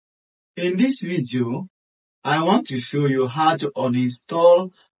In this video, I want to show you how to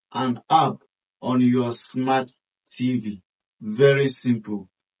uninstall an app on your smart TV. Very simple.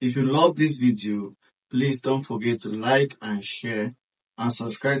 If you love this video, please don't forget to like and share and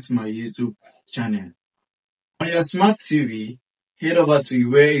subscribe to my YouTube channel. On your smart TV, head over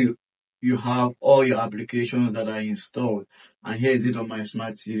to where you have all your applications that are installed. And here is it on my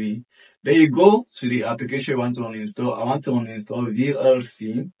smart TV. Then you go to the application you want to uninstall. I want to uninstall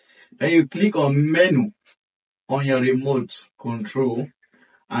VLC. Then you click on menu on your remote control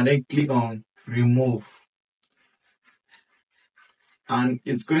and then click on remove. And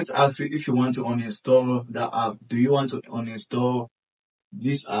it's going to ask you if you want to uninstall the app. Do you want to uninstall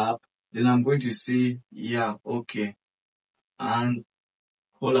this app? Then I'm going to say, yeah, okay. And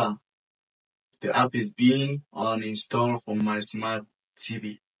voila, the app is being uninstalled from my smart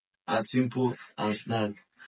TV. As simple as that.